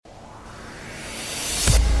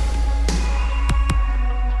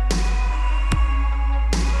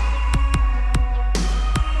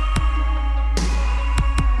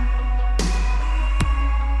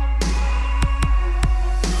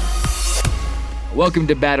Welcome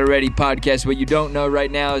to Battle Ready Podcast. What you don't know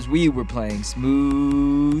right now is we were playing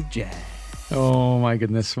smooth jazz. Oh my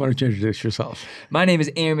goodness. Why don't you introduce yourself? My name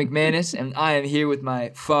is Aaron McManus, and I am here with my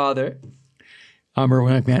father. I'm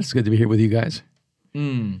Erwin McManus. It's good to be here with you guys.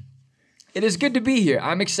 It is good to be here.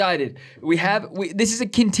 I'm excited. This is a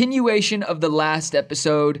continuation of the last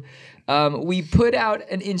episode. We put out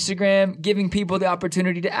an Instagram giving people the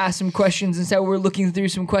opportunity to ask some questions, and so we're looking through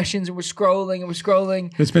some questions, and we're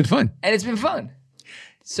scrolling. It's been fun. And it's been fun.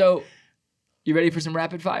 So, you ready for some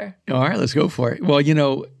rapid fire? All right, let's go for it. Well, you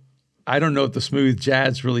know, I don't know if the smooth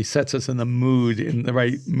jazz really sets us in the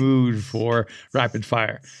right mood for rapid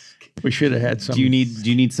fire. We should have had some. Do you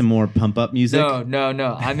need some more pump up music?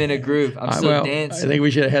 No. I'm in a groove. I'm still dancing. I think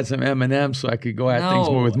we should have had some Eminem so I could go at things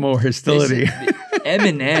with more hostility.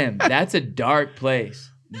 Eminem, that's a dark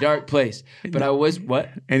place. But I was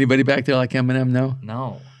what? Anybody back there like Eminem?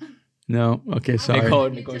 No. Okay, sorry.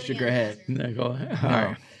 Nicole shook her head. Nicole. All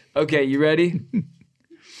right. Okay, you ready?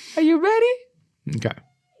 Are you ready? Okay.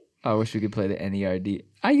 I wish we could play the NERD.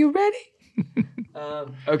 Are you ready?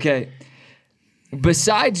 Okay.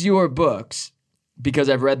 Besides your books, because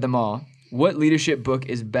I've read them all, what leadership book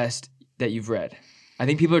is best that you've read? I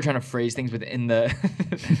think people are trying to phrase things within the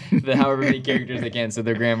however many characters they can, so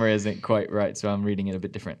their grammar isn't quite right. So I'm reading it a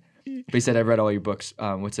bit different. But you said I've read all your books.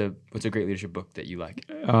 What's a great leadership book that you like?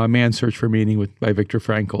 Man's Search for Meaning by Viktor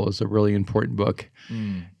Frankl is a really important book.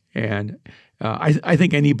 And I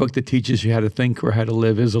think any book that teaches you how to think or how to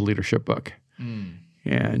live is a leadership book.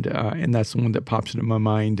 And that's the one that pops into my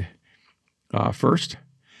mind first.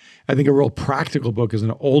 I think a real practical book is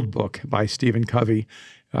an old book by Stephen Covey,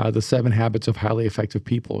 The 7 Habits of Highly Effective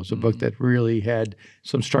People. It's a book that really had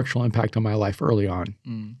some structural impact on my life early on.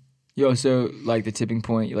 You also like The Tipping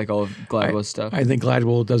Point? You like all of Gladwell's stuff? I think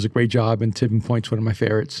Gladwell does a great job, and Tipping Point's one of my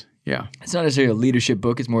favorites. Yeah. It's not necessarily a leadership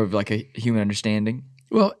book. It's more of like a human understanding.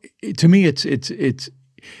 Well, to me, it's Anthropology.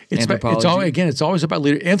 it's always about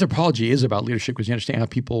leadership. Anthropology is about leadership because you understand how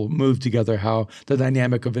people move together, how the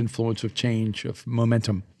dynamic of influence, of change, of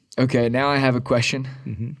momentum. Okay, now I have a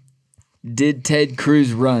question. Did Ted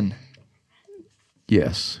Cruz run?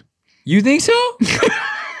 Yes. You think so?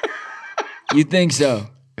 You think so?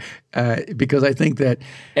 Because I think that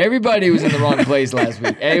everybody was in the wrong place last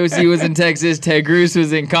week. AOC was in Texas. Ted Cruz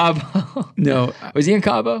was in Cabo. No. Was he in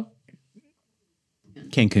Cabo?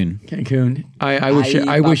 Cancun.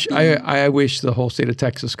 I wish the whole state of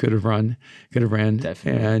Texas could have ran.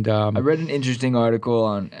 Definitely. And I read an interesting article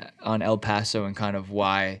on El Paso and kind of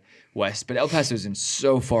why west, but El Paso is in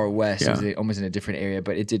so far west, it was almost in a different area,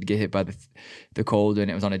 but it did get hit by the cold, and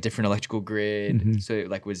it was on a different electrical grid, so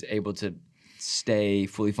it was able to stay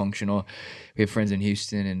fully functional. We have friends in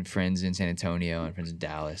Houston and friends in San Antonio and friends in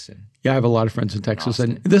Dallas. I have a lot of friends in Texas,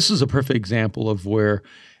 and this is a perfect example of where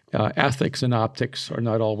ethics and optics are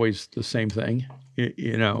not always the same thing,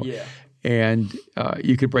 you know. Yeah. And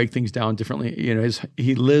you could break things down differently. You know,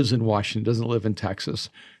 he lives in Washington, doesn't live in Texas,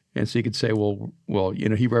 and so you could say, well, you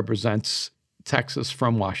know, he represents Texas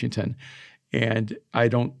from Washington, and I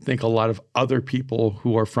don't think a lot of other people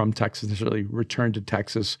who are from Texas necessarily return to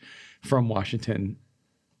Texas from Washington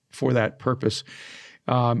for that purpose.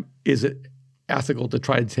 Is it ethical to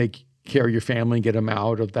try to take care of your family and get them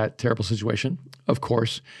out of that terrible situation? Of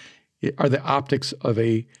course. Are the optics of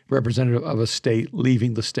a representative of a state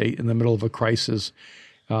leaving the state in the middle of a crisis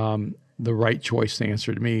the right choice? The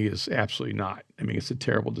answer to me is absolutely not. I mean, it's a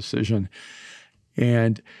terrible decision.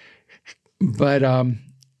 But I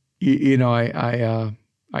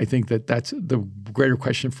think that's the greater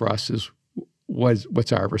question for us is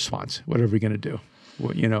what's our response? What are we going to do?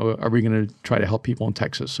 You know, are we going to try to help people in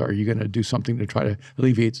Texas? Are you going to do something to try to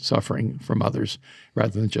alleviate suffering from others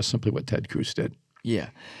rather than just simply what Ted Cruz did? Yeah.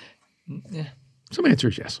 Some answer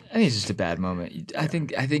is yes. I think it's just a bad moment. I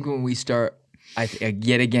think when we start,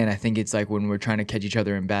 yet again, I think it's like when we're trying to catch each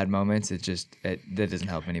other in bad moments, that doesn't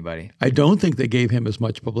help anybody. I don't think they gave him as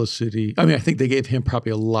much publicity. I mean, I think they gave him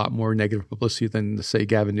probably a lot more negative publicity than, say,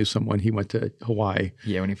 Gavin Newsom when he went to Hawaii.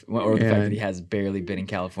 Yeah, the fact that he has barely been in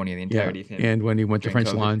California the entirety of him. And when he went to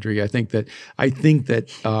French Laundry, I think that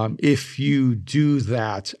if you do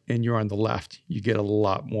that and you're on the left, you get a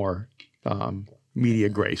lot more media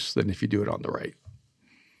grace than if you do it on the right.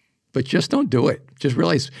 But just don't do it. Just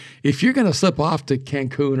realize if you're going to slip off to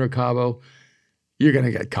Cancun or Cabo, you're going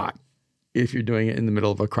to get caught. If you're doing it in the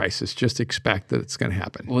middle of a crisis, just expect that it's going to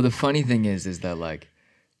happen. Well, the funny thing is that like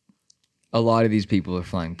a lot of these people are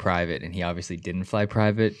flying private, and he obviously didn't fly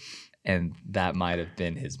private, and that might have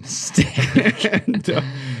been his mistake.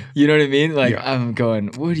 You know what I mean? Like I'm going,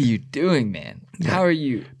 what are you doing, man? How are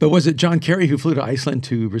you? But was it John Kerry who flew to Iceland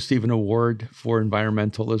to receive an award for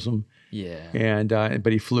environmentalism? Yeah. And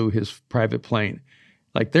but he flew his private plane.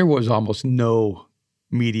 Like there was almost no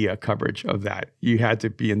media coverage of that. You had to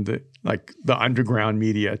be in the underground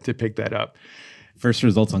media to pick that up. First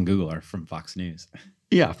results on Google are from Fox News.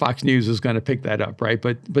 Yeah, Fox News is going to pick that up, right?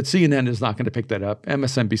 But CNN is not going to pick that up.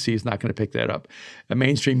 MSNBC is not going to pick that up. The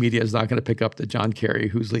mainstream media is not going to pick up that John Kerry,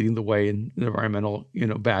 who's leading the way in the environmental,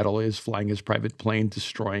 battle, is flying his private plane,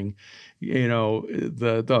 destroying,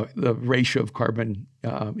 the ratio of carbon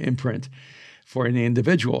imprint for an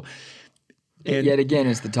individual. And yet again,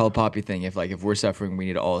 it's the tall poppy thing. If we're suffering, we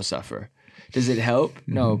need to all suffer. Does it help?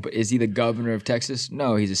 No. But is he the governor of Texas?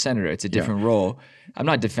 No, he's a senator. It's a different role. I'm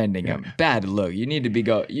not defending him. Bad look. You need to be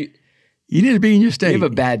You need to be in your state. You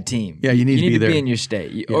have a bad team. Yeah, you need to be there. be in your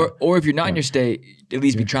state. Or if you're not in your state, at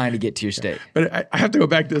least be trying to get to your state. But I have to go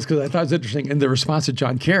back to this because I thought it was interesting. In the response to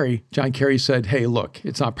John Kerry said, hey, look,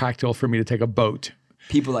 it's not practical for me to take a boat.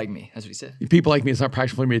 People like me. That's what he said. People like me, it's not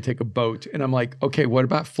practical for me to take a boat. And I'm like, okay, what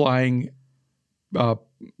about flying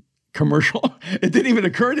commercial? It didn't even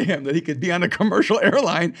occur to him that he could be on a commercial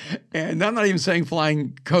airline. And I'm not even saying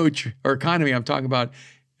flying coach or economy. I'm talking about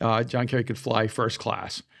John Kerry could fly first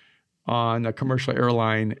class on a commercial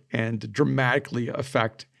airline and dramatically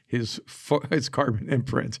affect his carbon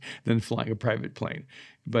imprint than flying a private plane.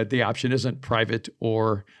 But the option isn't private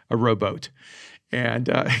or a rowboat. And,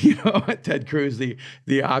 Ted Cruz,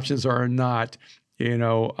 the options are not,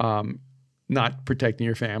 not protecting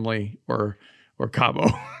your family or Cabo.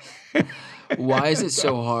 Why is it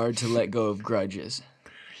so hard to let go of grudges?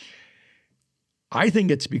 I think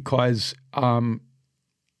it's because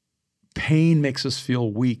pain makes us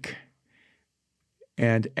feel weak,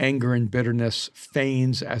 and anger and bitterness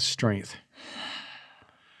feigns as strength.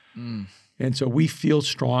 And so we feel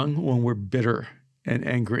strong when we're bitter and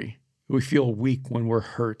angry. We feel weak when we're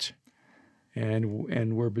hurt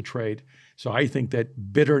and we're betrayed. So I think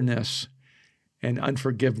that bitterness and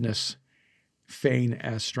unforgiveness feign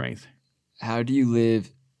as strength. How do you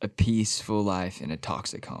live a peaceful life in a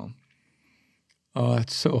toxic home? Oh,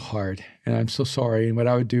 it's so hard. And I'm so sorry. And what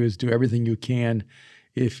I would do is do everything you can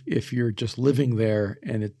if you're just living there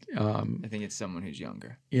and it I think it's someone who's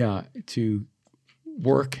younger. Yeah, to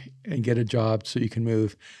work and get a job so you can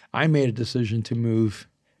move. I made a decision to move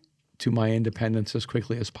to my independence as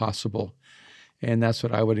quickly as possible. And that's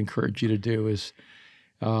what I would encourage you to do is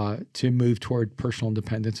to move toward personal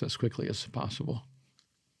independence as quickly as possible.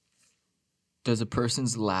 Does a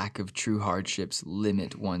person's lack of true hardships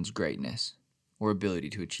limit one's greatness or ability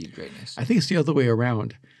to achieve greatness? I think it's the other way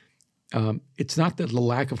around. It's not that the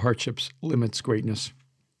lack of hardships limits greatness.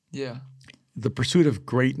 Yeah. The pursuit of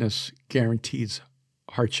greatness guarantees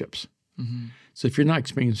hardships. Mm-hmm. So if you're not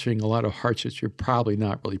experiencing a lot of hardships, you're probably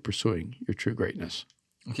not really pursuing your true greatness.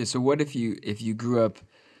 Okay, so what if you grew up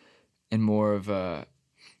in more of a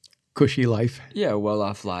cushy life? Yeah, a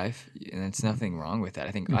well-off life, and there's nothing wrong with that.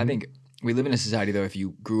 I think we live in a society, though, if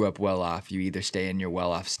you grew up well-off, you either stay in your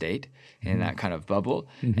well-off state, in that kind of bubble,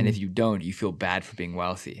 and if you don't, you feel bad for being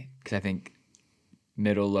wealthy. Because I think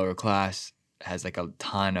middle, lower class has like a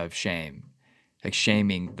ton of shame, like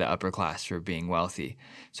shaming the upper class for being wealthy.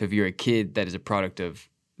 So if you're a kid that is a product of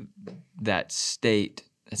that state,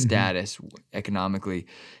 status economically,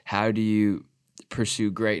 how do you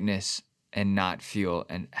pursue greatness and not feel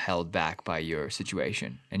held back by your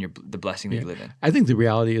situation and the blessing that you live in? I think the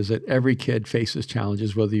reality is that every kid faces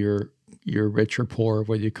challenges, whether you're rich or poor,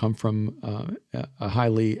 whether you come from a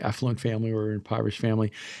highly affluent family or an impoverished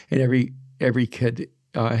family, and every kid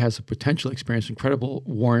has a potential to experience incredible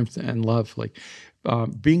warmth and love. Like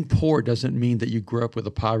being poor doesn't mean that you grew up with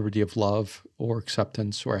a poverty of love or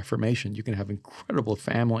acceptance or affirmation. You can have incredible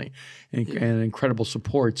family and incredible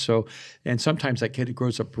support. So, and sometimes that kid who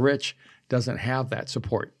grows up rich doesn't have that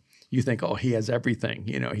support. You think, oh, he has everything.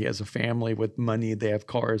 He has a family with money. They have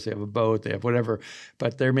cars. They have a boat. They have whatever.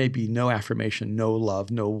 But there may be no affirmation, no love,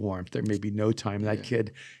 no warmth. There may be no time. That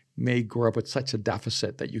kid may grow up with such a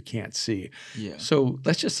deficit that you can't see. Yeah. So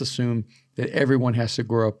let's just assume that everyone has to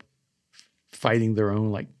grow up fighting their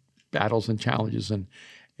own like battles and challenges and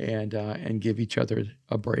give each other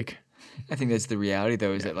a break. I think that's the reality,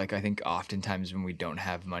 though, is that like I think oftentimes when we don't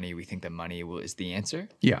have money, we think that money is the answer.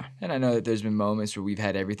 Yeah. And I know that there's been moments where we've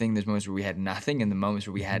had everything. There's moments where we had nothing, and the moments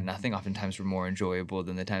where we had nothing oftentimes were more enjoyable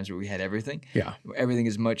than the times where we had everything. Yeah. Everything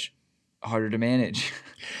is much harder to manage.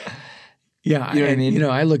 Yeah. You know what I mean?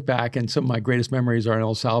 I look back and some of my greatest memories are in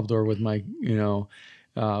El Salvador with my,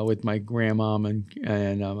 with my grandmom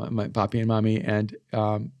and my papi and mommy. And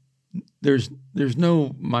there's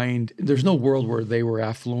no world where they were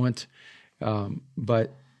affluent,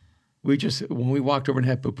 but when we walked over and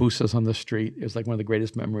had pupusas on the street, it was like one of the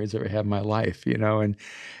greatest memories I ever had in my life, you know,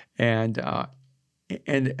 and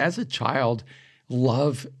as a child,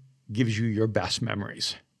 love gives you your best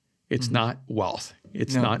memories. It's not wealth.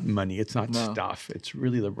 It's not money. It's not stuff. It's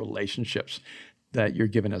really the relationships that you're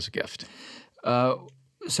given as a gift.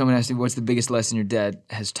 Someone asked me, what's the biggest lesson your dad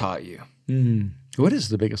has taught you? What is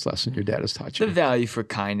the biggest lesson your dad has taught you? The value for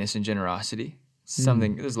kindness and generosity.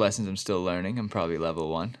 Those lessons I'm still learning. I'm probably level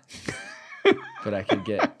 1. But I could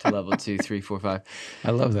get to level 2, 3, 4, 5.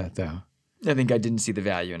 I love that, though. I think I didn't see the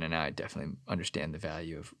value in it. Now I definitely understand the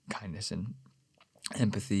value of kindness and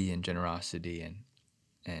empathy and generosity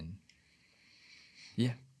and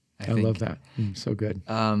yeah. I love that. So good.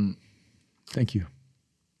 Thank you.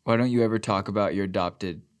 Why don't you ever talk about your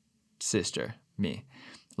adopted sister, me?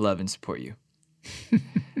 Love and support you.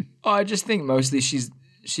 I just think mostly she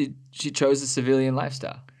chose a civilian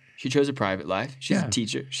lifestyle. She chose a private life. She's a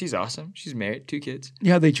teacher. She's awesome. She's married, 2 kids.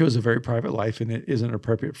 Yeah, they chose a very private life, and it isn't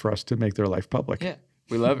appropriate for us to make their life public. Yeah,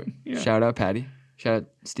 we love her. Shout out Patty. Shout out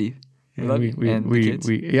Steve. We love you. And the kids.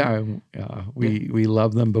 We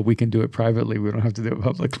love them, but we can do it privately. We don't have to do it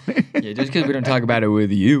publicly. Yeah, just because we don't talk about it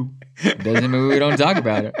with you doesn't mean we don't talk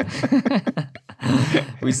about it.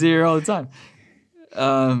 We see her all the time.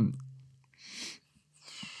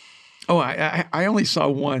 I only saw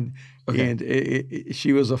one, and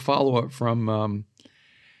she was a follow-up from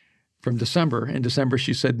December. In December,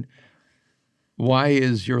 she said, "Why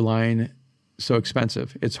is your line so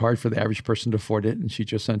expensive? It's hard for the average person to afford it." And she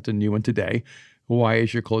just sent a new one today. "Why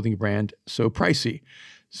is your clothing brand so pricey?"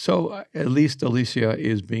 So at least Alicia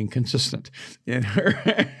is being consistent in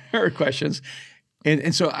her questions.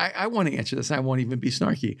 And so I want to answer this. I won't even be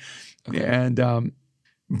snarky. Okay. And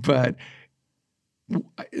but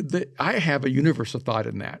I have a universal thought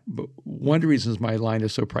in that. But one of the reasons my line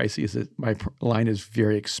is so pricey is that my line is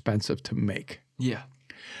very expensive to make. Yeah.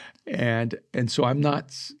 And so I'm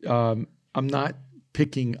not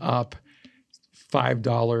picking up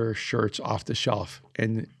 $5 shirts off the shelf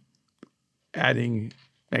and adding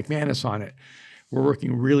McManus on it. We're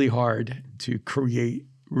working really hard to create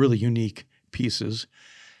really unique pieces,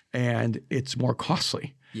 and it's more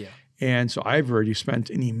costly. Yeah. And so I've already spent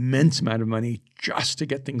an immense amount of money just to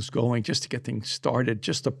get things going, just to get things started.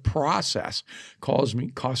 Just the process costs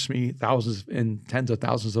me thousands and tens of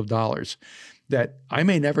thousands of dollars that I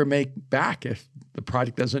may never make back if the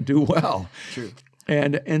product doesn't do well. True.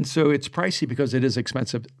 And so it's pricey because it is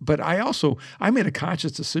expensive. But I made a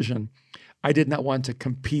conscious decision. I did not want to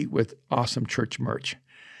compete with awesome church merch.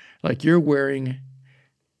 Like you're wearing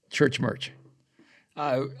church merch.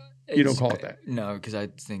 You don't call it that. No, because I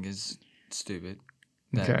think it's stupid.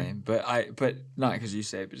 That name. But not because you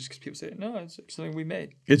say it, but just because people say it. No, it's something we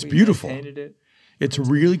made. It's beautiful. We painted it. It's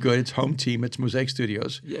really good. It's home team. It's Mosaic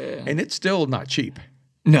Studios. Yeah. And it's still not cheap.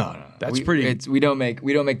 No. That's pretty. We don't make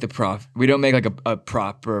the profit. We don't make like a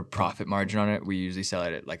proper profit margin on it. We usually sell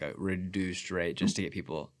it at like a reduced rate just to get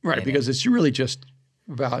people right, because it's really just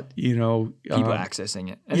about people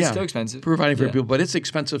accessing it, and it's still expensive, providing for people. But it's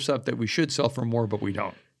expensive stuff that we should sell for more, but we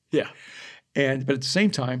don't. Yeah, but at the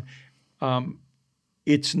same time,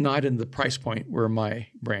 it's not in the price point where my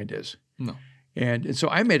brand is. No. And so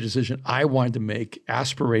I made a decision. I wanted to make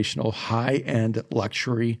aspirational, high-end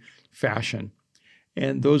luxury fashion.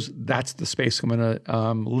 And that's the space I'm going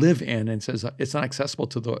to live in. And says it's not accessible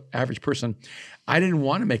to the average person. I didn't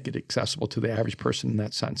want to make it accessible to the average person in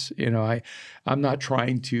that sense. I'm not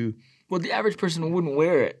trying to. Well, the average person wouldn't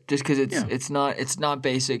wear it just because it's not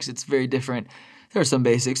basics. It's very different. There are some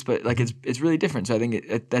basics, but like it's really different. So I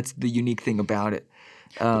think that's the unique thing about it.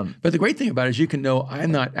 But the great thing about it is you can know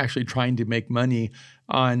I'm not actually trying to make money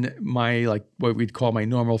on my what we'd call my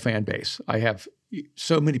normal fan base. I have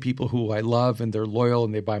so many people who I love and they're loyal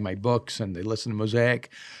and they buy my books and they listen to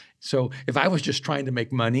Mosaic. So if I was just trying to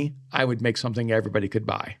make money, I would make something everybody could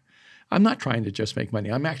buy. I'm not trying to just make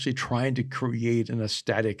money. I'm actually trying to create an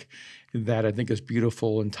aesthetic that I think is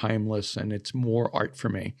beautiful and timeless, and it's more art for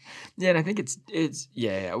me. Yeah, and I think it's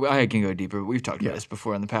I can go deeper. We've talked about this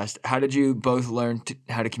before in the past. How did you both learn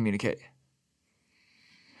how to communicate?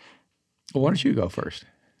 Well, why don't you go first?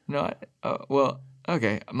 No,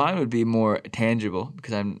 okay. Mine would be more tangible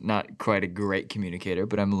because I'm not quite a great communicator,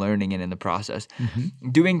 but I'm learning it in the process. Mm-hmm.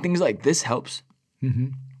 Doing things like this helps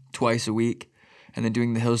twice a week. And then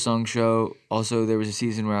doing the Hillsong show. Also, there was a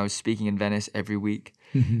season where I was speaking in Venice every week.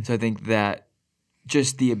 Mm-hmm. So I think that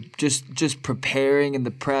just preparing and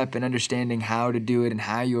the prep and understanding how to do it and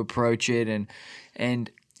how you approach it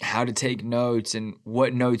and how to take notes and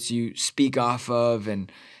what notes you speak off of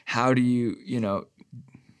and how do you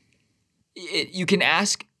can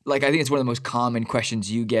ask like, I think it's one of the most common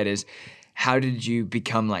questions you get is, how did you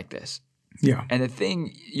become like this? Yeah. And the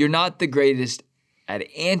thing, you're not the greatest at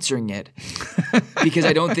answering it because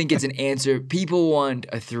I don't think it's an answer. People want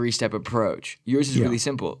a 3-step approach. Yours is really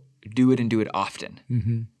simple. Do it and do it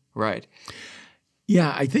often. Right.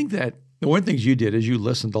 Yeah, I think that one of the things you did is you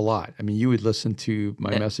listened a lot. I mean, you would listen to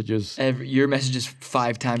my messages. Your messages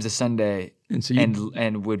 5 times a Sunday and so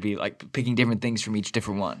and would be like picking different things from each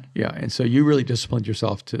different one. Yeah, and so you really disciplined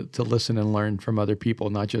yourself to listen and learn from other people,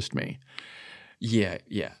 not just me. Yeah.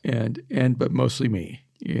 But mostly me,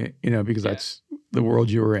 because that's the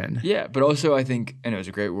world you were in. Yeah, but also I think, and it was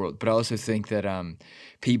a great world, but I also think that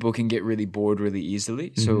people can get really bored really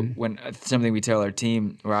easily. So when something we tell our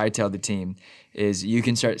team, or I tell the team, is you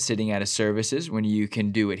can start sitting out of services when you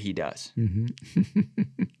can do what he does.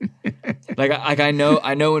 I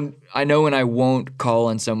know when I won't call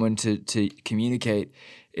on someone to communicate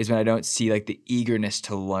is when I don't see like the eagerness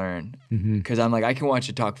to learn. Because I'm like, I can watch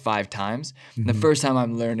a talk 5 times. And the first time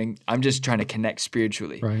I'm learning, I'm just trying to connect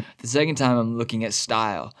spiritually. Right. The second time I'm looking at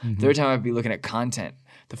style. Third time I'd be looking at content.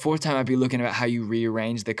 The fourth time I'd be looking at how you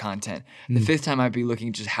rearrange the content. The fifth time I'd be looking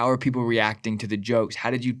at just how are people reacting to the jokes? How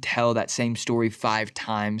did you tell that same story 5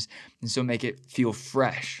 times and so make it feel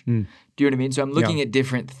fresh? Do you know what I mean? So I'm looking at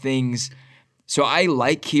different things. So I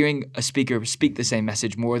like hearing a speaker speak the same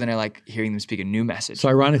message more than I like hearing them speak a new message. So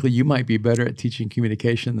ironically, you might be better at teaching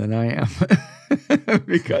communication than I am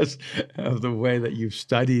because of the way that you've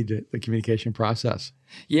studied the communication process.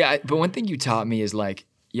 Yeah, but one thing you taught me is like,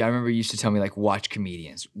 I remember you used to tell me like, watch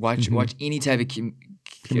comedians, watch any type of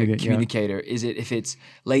communicator. Is it if it's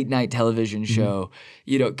late night television show,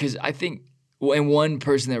 because I think. And one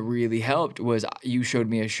person that really helped was you showed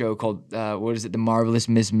me a show called The Marvelous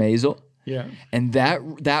Miss Maisel. Yeah. And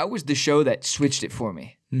that was the show that switched it for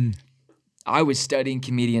me. I was studying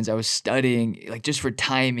comedians. I was studying like just for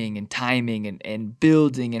timing and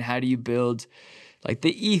building and how do you build like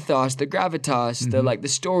the ethos, the gravitas, the like the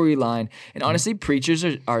storyline. And honestly, preachers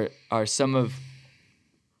are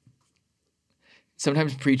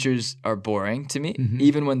sometimes preachers are boring to me,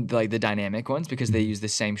 even when like the dynamic ones, because they use the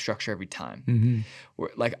same structure every time.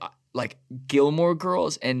 Like Gilmore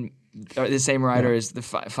Girls and the same writer as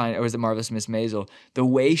the Marvelous Miss Maisel. The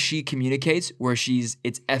way she communicates, where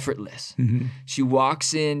it's effortless. She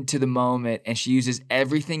walks into the moment and she uses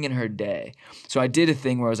everything in her day. So I did a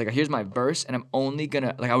thing where I was like, here's my verse, and I'm only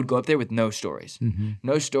gonna I would go up there with no stories,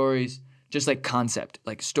 no stories, just like concept,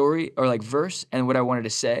 like story or like verse and what I wanted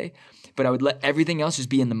to say. But I would let everything else just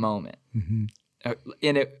be in the moment.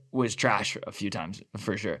 And it was trash a few times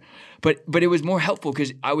for sure. But it was more helpful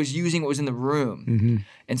because I was using what was in the room.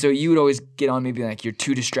 And so you would always get on me being like, you're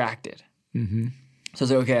too distracted. So I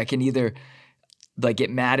was like, okay, I can either like get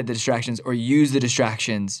mad at the distractions or use the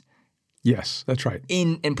distractions. Yes, that's right.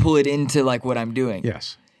 And pull it into like what I'm doing.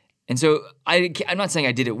 Yes. And so I'm not saying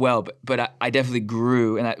I did it well, but I definitely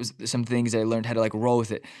grew, and that was some things I learned how to like roll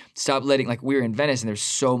with it. Stop letting, like we were in Venice and there's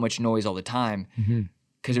so much noise all the time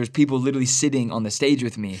because there was people literally sitting on the stage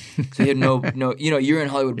with me. So you had no, you're in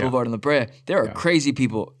Hollywood Boulevard and La Brea. There are crazy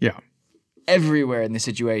people everywhere in the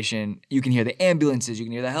situation. You can hear the ambulances, you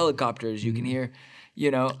can hear the helicopters, you can hear,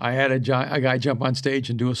 I had a guy jump on stage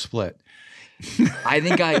and do a split. I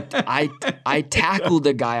think I tackled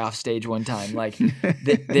a guy off stage one time. Like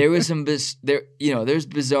there was there's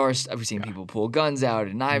bizarre stuff. I've seen people pull guns out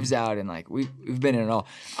and knives out, and like we've been in it all.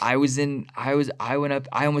 I went up.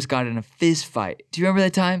 I almost got in a fist fight. Do you remember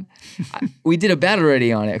that time? We did a battle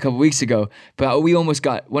ready on it a couple weeks ago, but we almost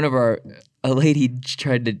got a lady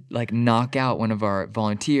tried to like knock out one of our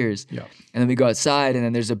volunteers. Yeah. And then we go outside and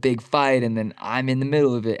then there's a big fight and then I'm in the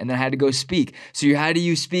middle of it and then I had to go speak. So how do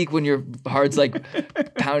you speak when your heart's like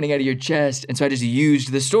pounding out of your chest? And so I just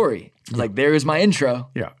used the story. Like there is my intro.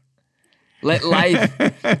 Yeah. Let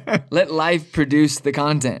life produce the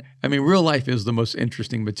content. I mean, real life is the most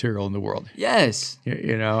interesting material in the world. Yes.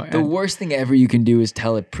 The worst thing ever you can do is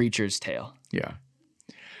tell a preacher's tale. Yeah.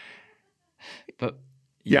 But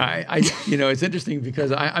yeah, I it's interesting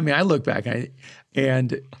because I look back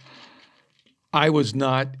and I was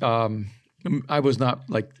not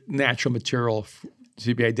like natural material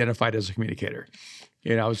to be identified as a communicator.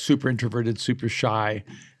 I was super introverted, super shy,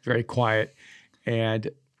 very quiet,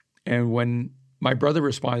 and when my brother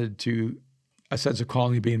responded to a sense of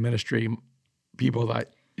calling to be in ministry, people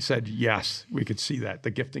that said yes, we could see that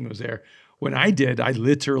the gifting was there. When I did, I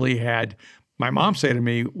literally had my mom say to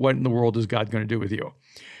me, "What in the world is God going to do with you?"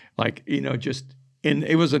 Like,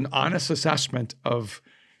 it was an honest assessment of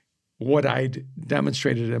what I'd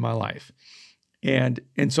demonstrated in my life. And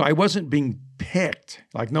so I wasn't being picked.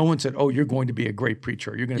 Like no one said, "Oh, you're going to be a great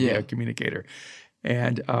preacher. You're going to be a communicator."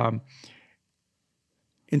 And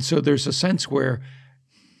so there's a sense where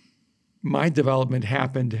my development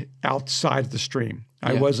happened outside the stream.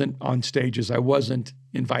 I wasn't on stages. I wasn't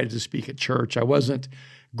invited to speak at church. I wasn't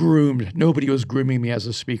groomed. Nobody was grooming me as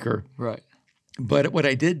a speaker. Right. But what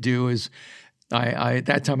I did do is I at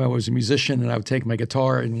that time I was a musician, and I would take my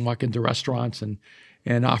guitar and walk into restaurants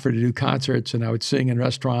and offer to do concerts, and I would sing in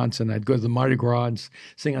restaurants, and I'd go to the Mardi Gras and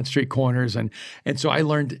sing on street corners. And so I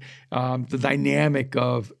learned the dynamic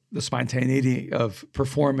of the spontaneity of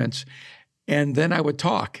performance. And then I would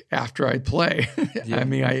talk after I'd play. I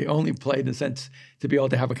mean, I only played in a sense to be able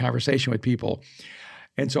to have a conversation with people.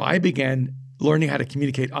 And so I began learning how to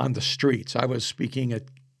communicate on the streets. I was speaking at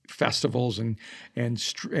festivals and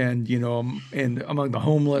you know, and among the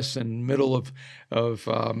homeless and middle of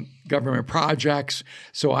government projects.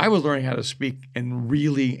 So I was learning how to speak in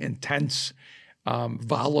really intense,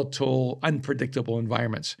 volatile, unpredictable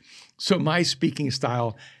environments. So my speaking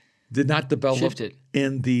style did not develop Shifted.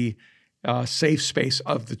 in the safe space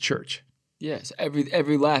of the church. Yes,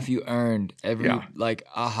 every laugh you earned, every like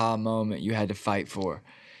aha moment you had to fight for.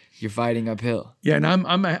 You're fighting uphill. Yeah, and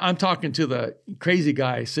I'm talking to the crazy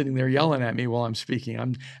guy sitting there yelling at me while I'm speaking.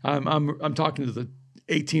 I'm talking to the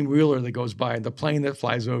 18-wheeler that goes by and the plane that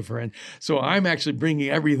flies over, and so I'm actually bringing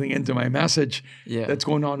everything into my message that's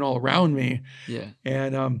going on all around me. Yeah,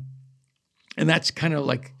 and that's kind of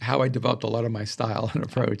like how I developed a lot of my style and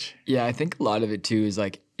approach. Yeah, I think a lot of it too is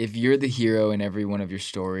like if you're the hero in every one of your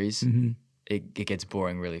stories, it gets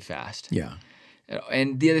boring really fast. Yeah.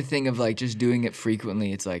 And the other thing of like just doing it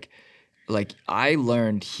frequently, it's like I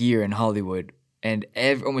learned here in Hollywood, and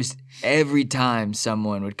almost every time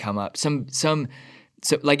someone would come up, so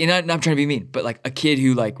like, and I'm not trying to be mean, but like a kid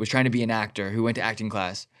who like was trying to be an actor who went to acting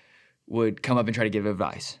class would come up and try to give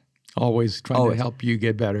advice. Always trying to help you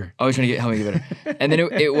get better. Always trying to help me get better. And then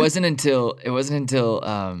it wasn't until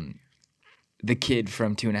the kid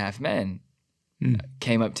from 2.5 Men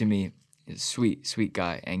came up to me. Sweet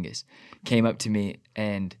guy, Angus, came up to me,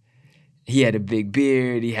 and he had a big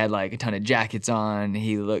beard. He had like a ton of jackets on.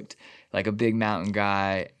 He looked like a big mountain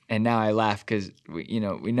guy. And now I laugh because we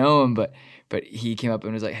know him, but he came up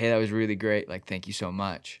and was like, "Hey, that was really great. Like, thank you so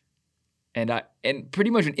much." And pretty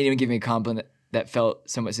much when anyone gave me a compliment that felt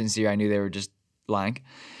somewhat sincere, I knew they were just lying.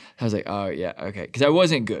 I was like, "Oh yeah, okay," because I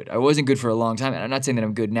wasn't good. I wasn't good for a long time, and I'm not saying that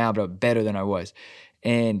I'm good now, but I'm better than I was.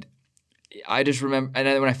 And I just remember, and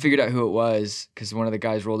then when I figured out who it was, because one of the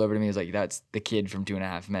guys rolled over to me and was like, "That's the kid from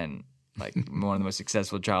 2.5 Men, like one of the most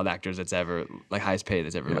successful child actors that's ever, like highest paid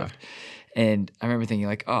that's ever lived." And I remember thinking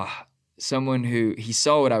like, oh, someone who, he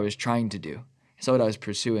saw what I was trying to do, he saw what I was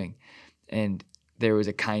pursuing, and there was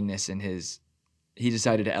a kindness in he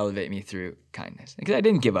decided to elevate me through kindness. Because I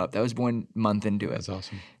didn't give up. That was 1 month into it. That's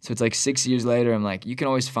awesome. So it's like 6 years later, I'm like, you can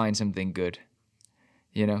always find something good,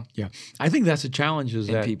 you know? Yeah. I think that's a challenge is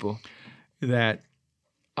that people. That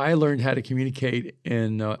I learned how to communicate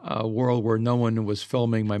in a world where no one was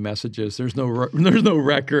filming my messages. There's no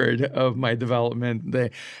record of my development.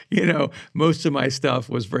 Most of my stuff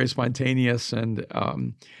was very spontaneous and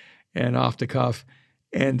off the cuff,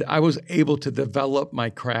 and I was able to develop my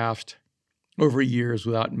craft over years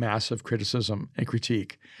without massive criticism and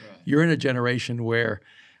critique. Right. You're in a generation where,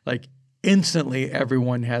 like, instantly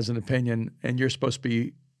everyone has an opinion, and you're supposed to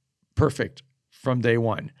be perfect from day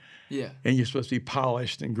one. Yeah. And you're supposed to be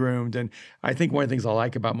polished and groomed. And I think one of the things I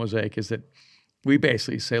like about Mosaic is that we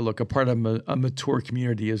basically say, look, a part of a mature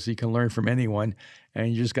community is you can learn from anyone,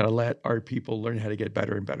 and you just got to let our people learn how to get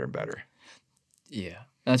better and better and better. Yeah.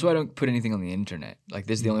 That's why I don't put anything on the internet. Like,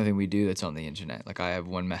 this is the only thing we do that's on the internet. Like, I have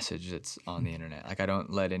one message that's on the internet. Like, I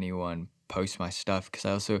don't let anyone post my stuff because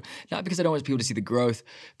I also, not because I don't want people to see the growth,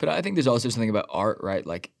 but I think there's also something about art, right?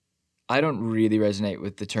 Like, I don't really resonate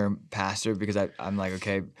with the term pastor because I'm like,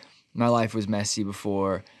 okay, my life was messy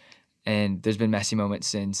before, and there's been messy moments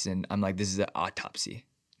since, and I'm like, this is an autopsy.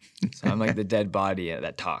 So I'm like the dead body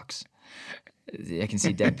that talks. I can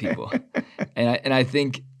see dead people, and I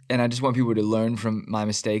think, and I just want people to learn from my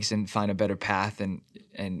mistakes and find a better path.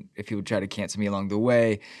 And if people try to cancel me along the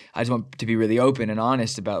way, I just want to be really open and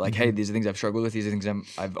honest about like, hey, these are things I've struggled with. These are things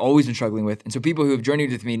I've always been struggling with. And so people who have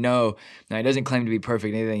journeyed with me know, now he doesn't claim to be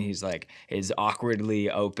perfect in anything. He's like, is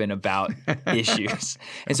awkwardly open about issues.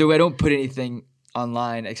 And so I don't put anything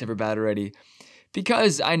online except for Bad Already,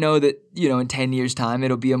 because I know that, in 10 years' time,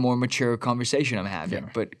 it'll be a more mature conversation I'm having. Yeah.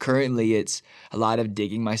 But currently, it's a lot of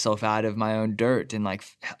digging myself out of my own dirt and like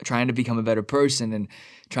trying to become a better person and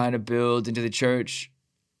trying to build into the church,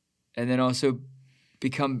 and then also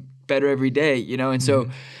become better every day, And so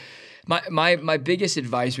my biggest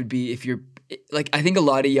advice would be, if like I think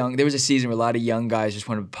there was a season where a lot of young guys just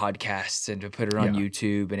wanted podcasts and to put it on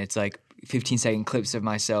YouTube, and it's like 15-second clips of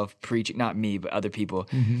myself preaching, not me, but other people.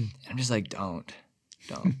 And I'm just like, don't.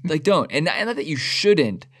 Like, don't. And not that you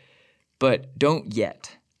shouldn't, but don't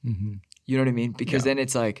yet. You know what I mean? Because then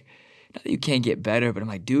it's like, not that you can't get better, but I'm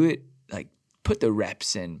like, do it, like, put the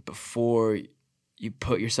reps in before you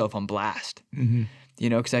put yourself on blast. You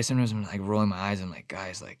know, because sometimes I'm like rolling my eyes. I'm like,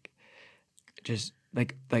 guys, like, just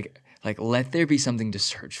like let there be something to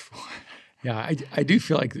search for. Yeah, I do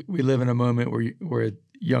feel like we live in a moment where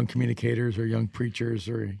young communicators or young preachers,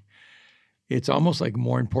 or it's almost like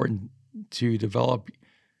more important to develop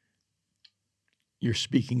your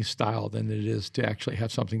speaking style than it is to actually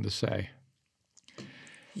have something to say.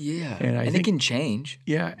 Yeah, and I think it can change.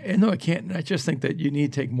 Yeah, and no, it can't. I just think that you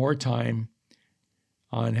need to take more time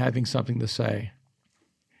on having something to say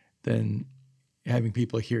than having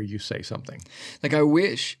people hear you say something. Like, I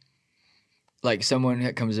wish, like, someone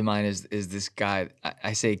that comes to mind is this guy.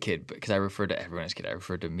 I say kid because I refer to everyone as kid. I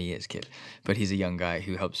refer to me as kid, but he's a young guy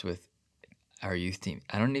who helps with our youth team.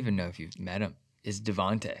 I don't even know if you've met him. Is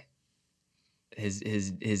Devonte. His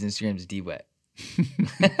Instagram is DWet.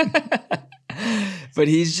 But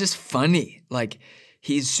he's just funny. Like,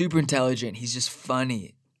 he's super intelligent. He's just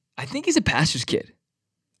funny. I think he's a pastor's kid.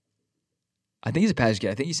 I think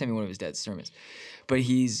he sent me one of his dad's sermons. But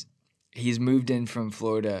he's moved in from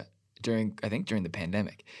Florida during the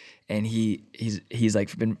pandemic, and he's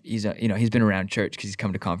been around church because he's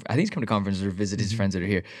come to conference. I think he's come to conferences or visit his friends that are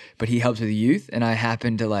here. But he helps with the youth, and I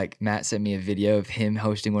happened to, like, Matt sent me a video of him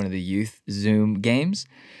hosting one of the youth Zoom games.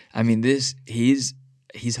 I mean, he's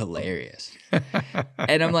hilarious,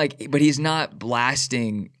 and I'm like, but he's not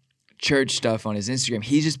blasting church stuff on his Instagram.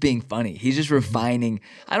 He's just being funny. He's just refining.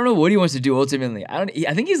 I don't know what he wants to do ultimately. I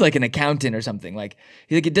think he's like an accountant or something. Like,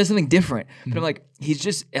 he does something different. But I'm like,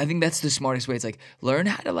 I think that's the smartest way. It's like, learn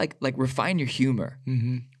how to like refine your humor,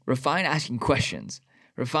 refine asking questions,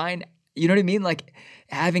 refine, you know what I mean? Like,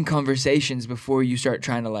 having conversations before you start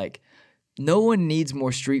trying to, like, no one needs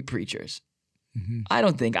more street preachers. I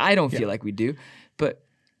don't feel like we do, but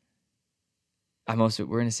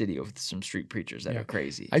we're in a city with some street preachers that are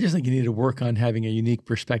crazy. I just think you need to work on having a unique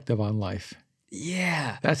perspective on life.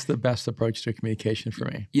 Yeah. That's the best approach to communication for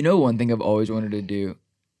me. You know, one thing I've always wanted to do,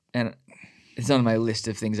 and it's on my list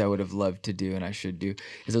of things I would have loved to do and I should do,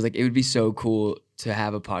 is I was like, it would be so cool to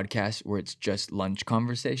have a podcast where it's just lunch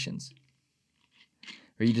conversations.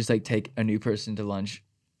 Where you just, like, take a new person to lunch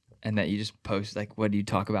and that you just post, like, what do you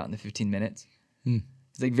talk about in the 15 minutes?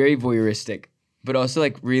 It's, like, very voyeuristic. But also,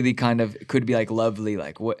 like, really kind of could be, like, lovely,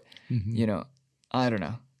 like, what, you know, I don't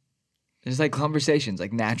know. There's, like, conversations,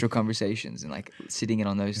 like, natural conversations, and, like, sitting in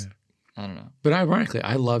on those, I don't know. But ironically,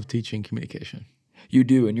 I love teaching communication. You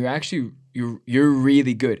do, and you're actually, you're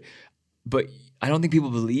really good. But I don't think people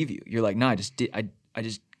believe you. You're like, no, I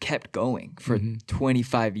just kept going for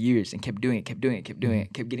 25 years and kept doing it, kept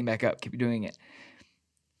getting back up, kept doing it.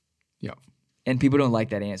 Yeah. And people don't like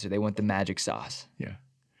that answer. They want the magic sauce. Yeah.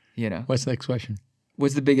 You know? What's the next question?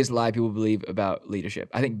 What's the biggest lie people believe about leadership?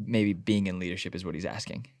 I think maybe being in leadership is what he's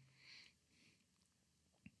asking.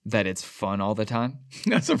 That it's fun all the time.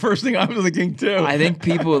 That's the first thing I was thinking too. I think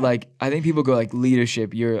people go like,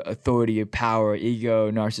 leadership, your authority, your power,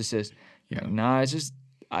 ego, narcissist. Yeah. Nah, it's just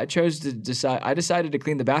I decided to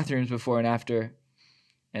clean the bathrooms before and after,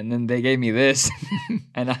 and then they gave me this,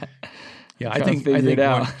 and I think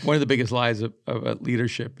one of the biggest lies of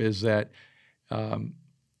leadership is that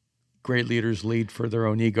great leaders lead for their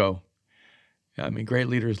own ego. I mean, great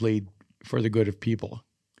leaders lead for the good of people.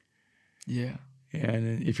 Yeah.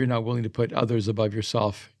 And if you're not willing to put others above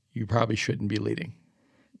yourself, you probably shouldn't be leading.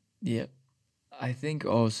 Yeah. I think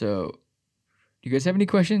also, do you guys have any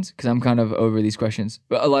questions? Because I'm kind of over these questions.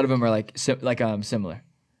 But a lot of them are similar.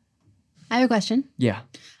 I have a question. Yeah.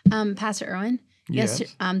 Pastor Erwin. Yes.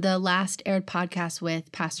 The last aired podcast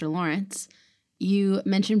with Pastor Lawrence, you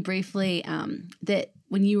mentioned briefly that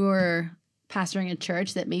when you were pastoring a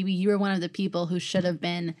church, that maybe you were one of the people who should have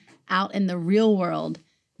been out in the real world,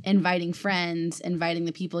 inviting friends, inviting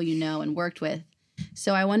the people you know and worked with.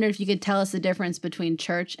 So I wonder if you could tell us the difference between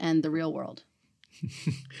church and the real world.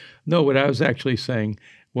 No, what I was actually saying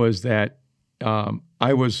was that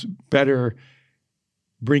I was better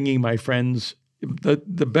bringing my friends. The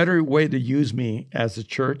better way to use me as a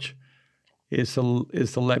church is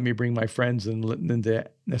to let me bring my friends than to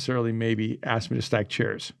necessarily maybe ask me to stack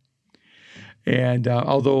chairs. And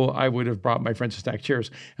although I would have brought my friends to stack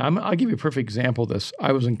chairs, I'll give you a perfect example of this.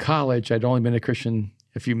 I was in college. I'd only been a Christian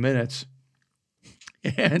a few minutes.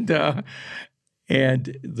 And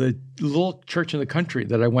the little church in the country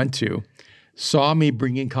that I went to, saw me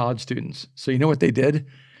bringing college students. So you know what they did?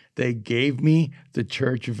 They gave me the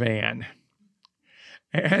church van.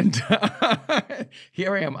 And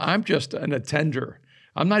here I am. I'm just an attender.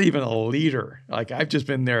 I'm not even a leader. Like, I've just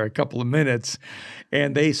been there a couple of minutes,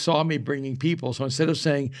 and they saw me bringing people. So instead of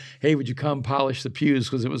saying, "Hey, would you come polish the pews?"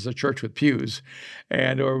 because it was a church with pews,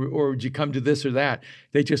 or would you come to this or that?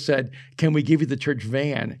 They just said, "Can we give you the church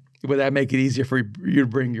van? Would that make it easier for you to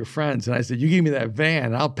bring your friends?" And I said, "You give me that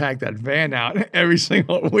van, I'll pack that van out every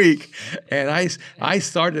single week." And I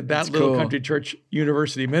started that little cool. country church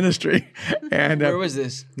university ministry. And Where was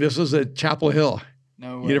this? This was at Chapel Hill,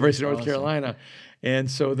 No way. University of North Awesome. Carolina.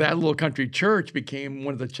 And so that little country church became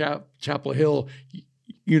one of the Chapel Hill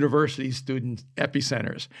University student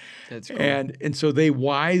epicenters. That's cool. And so they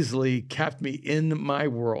wisely kept me in my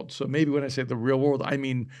world. So maybe when I say the real world, I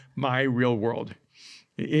mean my real world.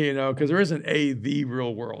 You know, because there isn't the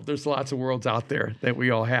real world. There's lots of worlds out there that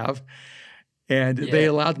we all have. And they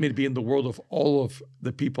allowed me to be in the world of all of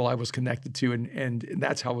the people I was connected to. And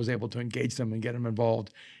that's how I was able to engage them and get them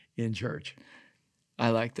involved in church.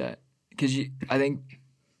 I like that. Because I think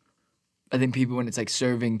people, when it's like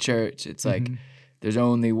serving church, it's like there's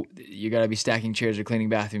only, you got to be stacking chairs or cleaning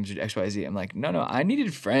bathrooms or XYZ. I'm like, no, I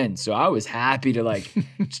needed friends. So I was happy to like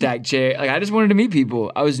stack chairs. Like, I just wanted to meet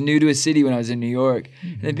people. I was new to a city when I was in New York.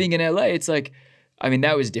 And then being in LA, it's like, I mean,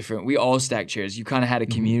 that was different. We all stacked chairs. You kind of had a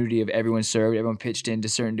community of everyone served, everyone pitched in to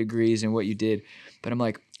certain degrees and what you did. But I'm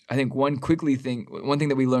like, I think one thing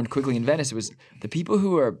that we learned quickly in Venice was the people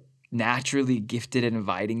who are naturally gifted at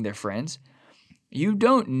inviting their friends, you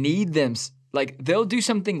don't need them. Like, they'll do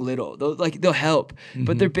something little, they'll help,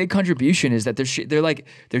 but their big contribution is that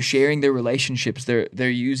they're sharing their relationships, they're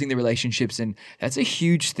using the relationships, and that's a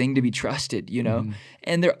huge thing to be trusted, you know.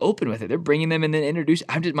 And they're open with it. They're bringing them and then introduce.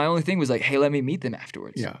 My only thing was like, hey, let me meet them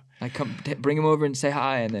afterwards. Yeah, like bring them over and say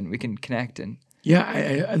hi, and then we can connect. And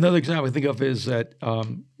another example I think of is that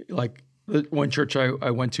like the one church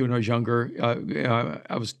I went to when I was younger.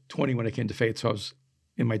 I was 20 when I came to faith, so I was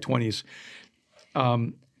in my 20s.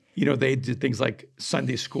 You know, they did things like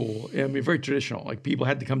Sunday school. I mean, very traditional. Like, people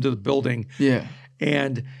had to come to the building. Yeah.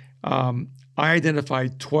 And I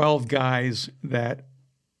identified 12 guys that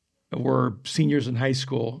were seniors in high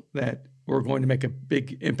school that were going to make a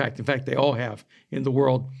big impact. In fact, they all have in the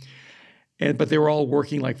world. But they were all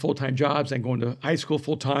working like full-time jobs and going to high school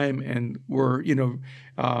full-time and were,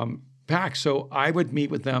 packed. So I would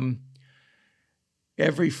meet with them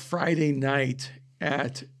every Friday night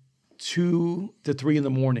at 2 to 3 in the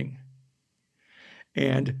morning.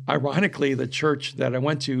 And ironically, the church that I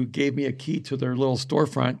went to gave me a key to their little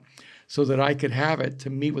storefront so that I could have it to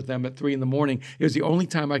meet with them at 3 in the morning. It was the only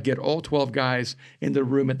time I'd get all 12 guys in the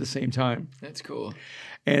room at the same time. That's cool.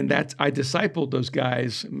 And I discipled those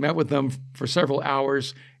guys, met with them for several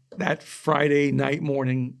hours that Friday night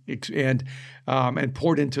morning, and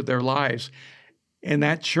poured into their lives. And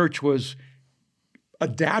that church was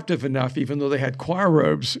adaptive enough, even though they had choir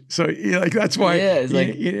robes. So that's why, it's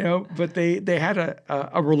like, but they had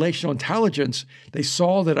a relational intelligence. They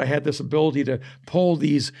saw that I had this ability to pull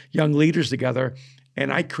these young leaders together,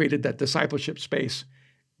 and I created that discipleship space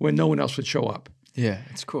when no one else would show up. Yeah,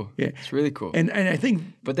 it's cool. Yeah. It's really cool. And I think,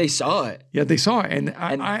 but they saw it. Yeah, they saw it. And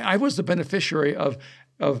I was the beneficiary of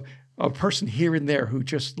a person here and there who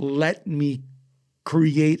just let me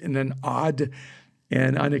create in an odd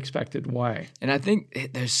and unexpected way. And I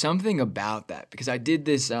think there's something about that, because I did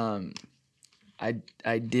this.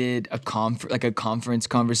 I did a conference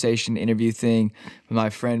conversation interview thing with my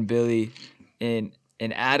friend Billy in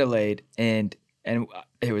Adelaide, and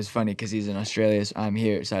it was funny because he's in Australia, so I'm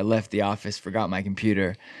here. So I left the office, forgot my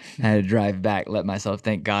computer, I had to drive back, let myself.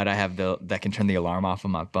 Thank God I have that can turn the alarm off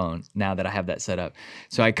on my phone now that I have that set up.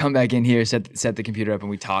 So I come back in here, set the computer up, and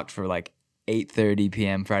we talked for like 8:30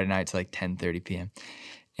 p.m. Friday night to like 10:30 p.m.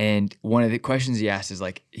 And one of the questions he asked is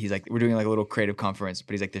like, he's like, we're doing like a little creative conference,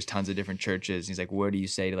 but he's like, there's tons of different churches. He's like, what do you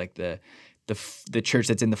say to like the church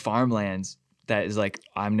that's in the farmlands that is like,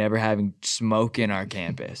 I'm never having smoke in our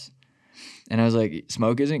campus? And I was like,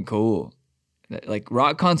 smoke isn't cool. Like,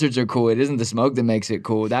 rock concerts are cool. It isn't the smoke that makes it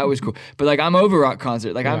cool. That was cool. But like, I'm over rock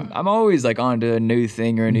concert. Like, yeah. I'm always like on to a new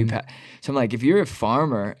thing or a new path. So I'm like, if you're a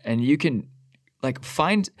farmer and you can like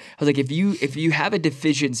I was like, if you have a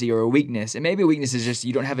deficiency or a weakness, and maybe a weakness is just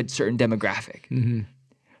you don't have a certain demographic. Mm-hmm.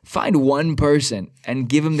 Find one person and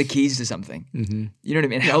give them the keys to something. Mm-hmm. You know what I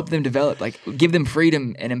mean? Help them develop. Like, give them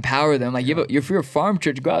freedom and empower them. Like, if you're a farm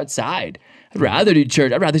church, go outside. I'd rather do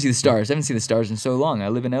church. I'd rather see the stars. I haven't seen the stars in so long. I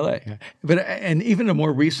live in LA. Yeah. And even a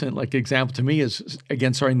more recent example to me is,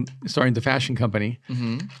 again, starting the fashion company.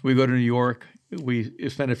 Mm-hmm. We go to New York we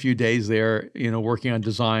spent a few days there, working on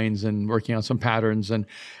designs and working on some patterns.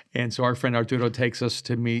 And so our friend Arturo takes us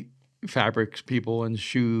to meet fabrics people and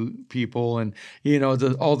shoe people and,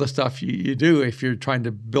 all the stuff you do if you're trying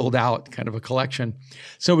to build out kind of a collection.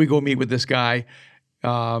 So we go meet with this guy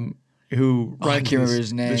who runs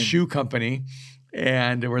the shoe company.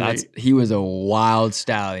 And he was a wild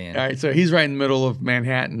stallion. All right, so he's right in the middle of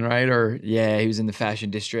Manhattan, right? He was in the fashion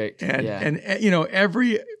district. And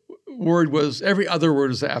every other word was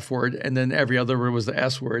the F word, and then every other word was the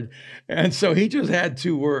S word, and so he just had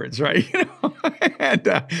two words, right?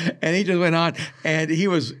 And he just went on, and he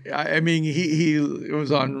was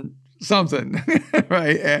on something,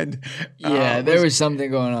 right? And there was something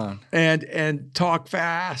going on. And talk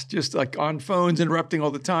fast, just like on phones, interrupting all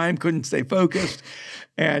the time, couldn't stay focused.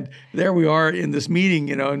 And there we are in this meeting,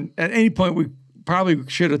 and at any point we probably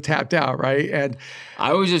should have tapped out, right? And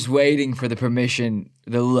I was just waiting for the permission,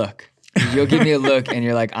 the look. You'll give me a look and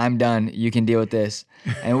you're like, I'm done. You can deal with this.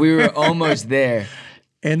 And we were almost there.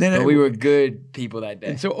 But we were good people that day.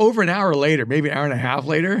 And so over an hour later, maybe an hour and a half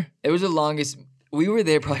later. It was the longest. We were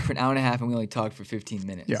there probably for an hour and a half and we only talked for 15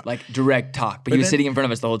 minutes. Yeah. Like direct talk. But he was sitting in front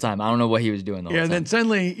of us the whole time. I don't know what he was doing the whole time. And then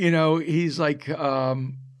suddenly, he's like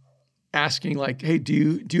asking like, hey,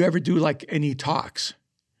 do you ever do like any talks?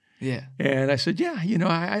 Yeah. And I said, yeah,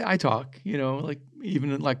 I talk, like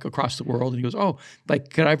even like across the world. And he goes, oh,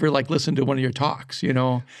 like, could I ever like listen to one of your talks, It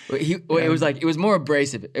was more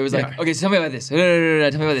abrasive. It was like, okay, so tell me about this. Tell me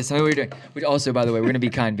about this. Tell me what you're doing. Which also, by the way, we're going to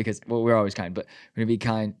be kind because, we're always kind, but we're going to be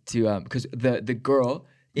kind to, because the girl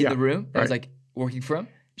in the room that was like working for him,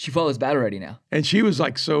 she follows Bad already now. And she was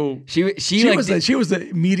like, so she was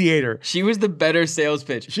the mediator. She was the better sales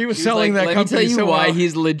pitch. She was selling that company. Let me tell you why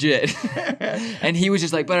he's legit. And he was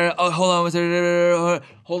just like,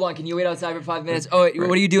 hold on, can you wait outside for 5 minutes? Oh, wait, what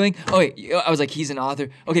are you doing? Oh, wait, I was like, he's an author.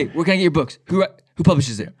 Okay, where can I get your books? Who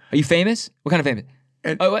publishes it? Are you famous? What kind of famous?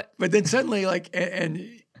 What? But then suddenly, like,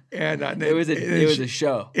 it was a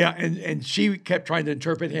show. Yeah, and she kept trying to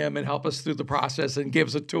interpret him and help us through the process and give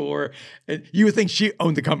us a tour. And you would think she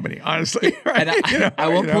owned the company, honestly. Right? And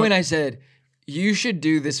at one point I said, you should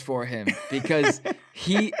do this for him because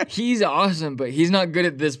he's awesome, but he's not good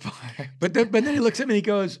at this part. But then he looks at me and he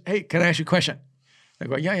goes, hey, can I ask you a question? I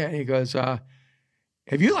go, yeah. And he goes,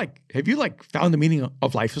 have you found the meaning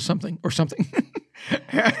of life or something? But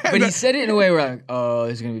he said it in a way where I'm like, oh,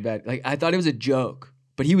 this is gonna be bad. Like I thought it was a joke.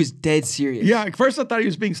 But he was dead serious. Yeah, at first I thought he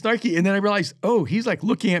was being snarky, and then I realized, oh, he's like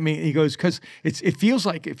looking at me, and he goes, because it feels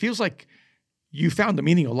like you found the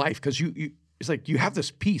meaning of life, because it's like you have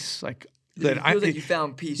this peace, like that. It feels like you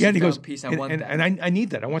found peace. Yeah, and he goes, peace. I want that, and I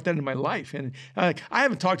need that. I want that in my life. And I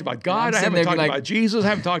haven't talked about God. I haven't talked about Jesus. I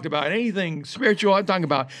haven't talked about anything spiritual. I'm talking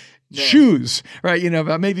about shoes, right?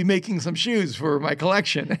 About maybe making some shoes for my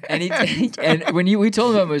collection. And when we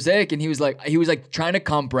told him about Mosaic, and he was like trying to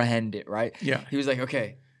comprehend it, right? Yeah. He was like,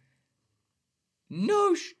 okay,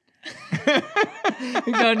 no.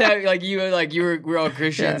 We found out we're all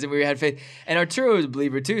Christians and we had faith. And Arturo was a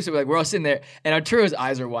believer too, so we're all sitting there, and Arturo's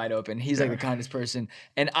eyes are wide open. He's like the kindest person,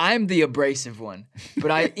 and I'm the abrasive one.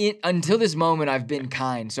 But until this moment, I've been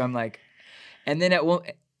kind. So I'm like, and then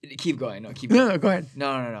keep going. No, keep going. No, go ahead.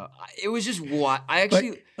 No. It was just what I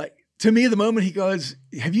actually like. To me, the moment he goes,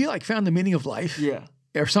 have you like found the meaning of life? Yeah.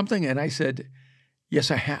 Or something? And I said, yes,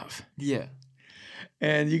 I have. Yeah.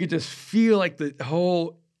 And you could just feel like the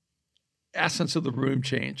whole essence of the room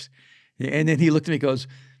changed. And then he looked at me and goes,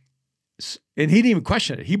 and he didn't even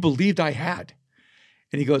question it. He believed I had.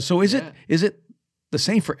 And he goes, so is it the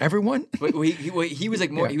same for everyone? He was like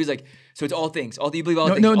more. Yeah. He was like, so it's all things. Do you believe all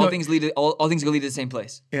things? All things lead to all things go lead to the same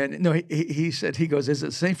place. And no, he said, he goes, is it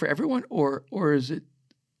the same for everyone, or is it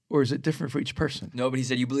different for each person? No, but he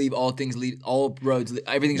said you believe all things lead, all roads,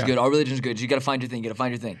 everything's good, all religion's good. You got to find your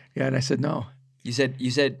thing. Yeah, and I said no. You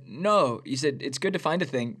said no. You said it's good to find a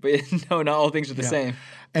thing, but no, not all things are the same.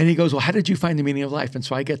 And he goes, well, how did you find the meaning of life? And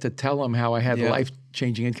so I get to tell him how I had a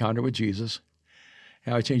life-changing encounter with Jesus,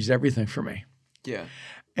 how it changed everything for me. Yeah.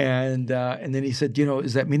 And then he said,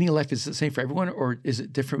 is that meaning of life, is it the same for everyone, or is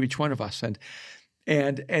it different for each one of us? And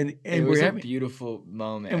it was a beautiful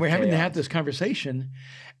moment. And we're having to have this conversation.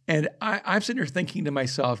 And I'm sitting here thinking to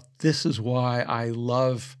myself, this is why I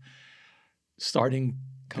love starting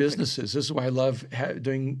businesses. This is why I love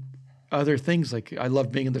doing other things. Like I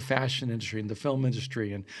love being in the fashion industry and the film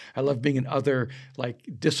industry, and I love being in other like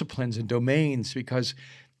disciplines and domains, because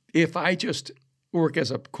if I just work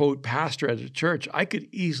as a quote pastor at a church, I could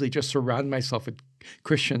easily just surround myself with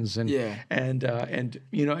Christians and Yeah. and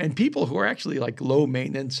you know, and people who are actually like low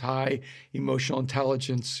maintenance, high emotional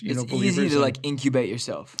intelligence, you know, It's believers easy to and- like incubate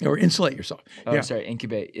yourself. or insulate yourself. Oh, yeah. sorry,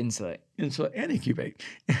 incubate, insulate. Insulate and incubate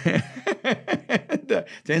and, to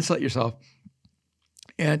insulate yourself.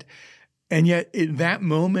 And yet in that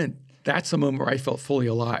moment, that's the moment where I felt fully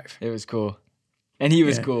alive. It was cool. And he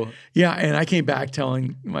was Yeah. cool. Yeah, and I came back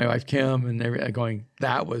telling my wife Kim and everything, going,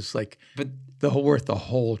 that was like But worth the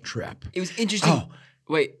whole trip. it was interesting. Oh.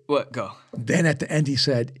 Wait, what? Go. Then at the end, he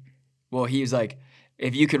said, Well, he was like,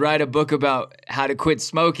 if you could write a book about how to quit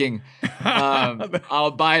smoking,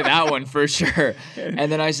 I'll buy that one for sure.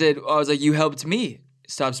 And then I was like, you helped me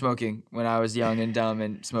stop smoking when I was young and dumb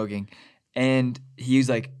and smoking. And he was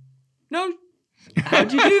like, no,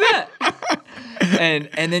 how'd you do that? and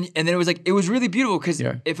then it was like, it was really beautiful because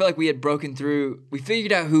Yeah. it felt like we had broken through, we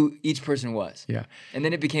figured out who each person was. yeah. And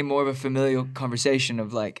then it became more of a familial conversation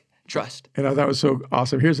of like trust. And I thought it was so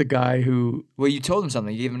awesome. Here's a guy who, Well, you told him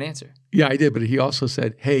something, you gave him an answer. yeah, I did, but he also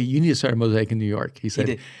said, hey, you need to start a Mosaic in New York. He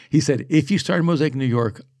did. said, if you start a Mosaic in New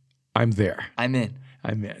York, I'm there. I'm in.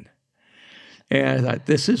 I'm in. And I thought,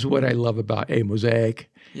 this is what I love about a Mosaic.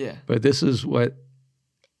 Yeah. But this is what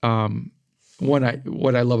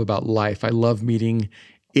what I love about life. I love meeting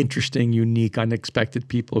interesting, unique, unexpected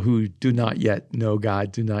people who do not yet know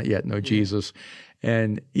God, do not yet know Jesus,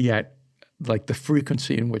 and yet like the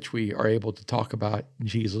frequency in which we are able to talk about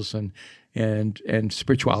Jesus and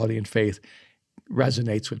spirituality and faith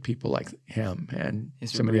resonates with people like him and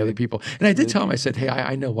It's so many really- other people. And I did tell him, I said, hey,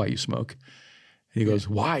 I know why you smoke. And he goes,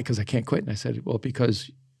 why? Because I can't quit. And I said, well, because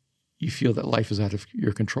you feel that life is out of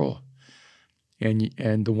your control.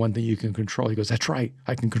 And the one thing you can control, he goes, that's right,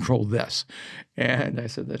 I can control this. And I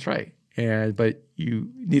said, that's right. But you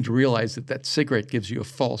need to realize that cigarette gives you a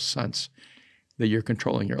false sense that you're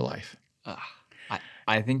controlling your life.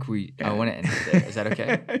 I think I want to end it there. Is that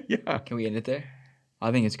okay? Yeah. Can we end it there?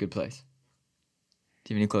 I think it's a good place.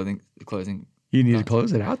 Do you have any closing? You need to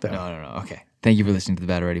close it out, though. No. Okay. Thank you for listening to the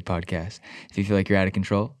Battle Ready podcast. If you feel like you're out of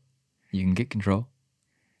control, you can get control.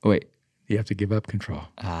 Oh, wait. You have to give up control.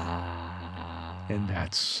 And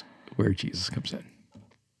that's where Jesus comes in.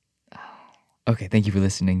 Okay. Thank you for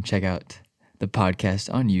listening. Check out the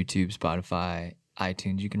podcast on YouTube, Spotify,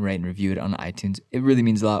 iTunes. You can rate and review it on iTunes. It really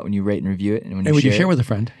means a lot when you rate and review it. And when you share with a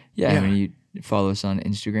friend. Yeah, when you follow us on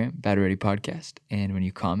Instagram, Battle Ready Podcast, and when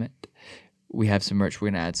you comment, we have some merch. We're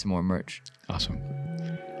going to add some more merch. Awesome.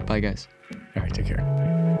 Bye, guys. All right, take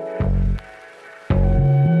care.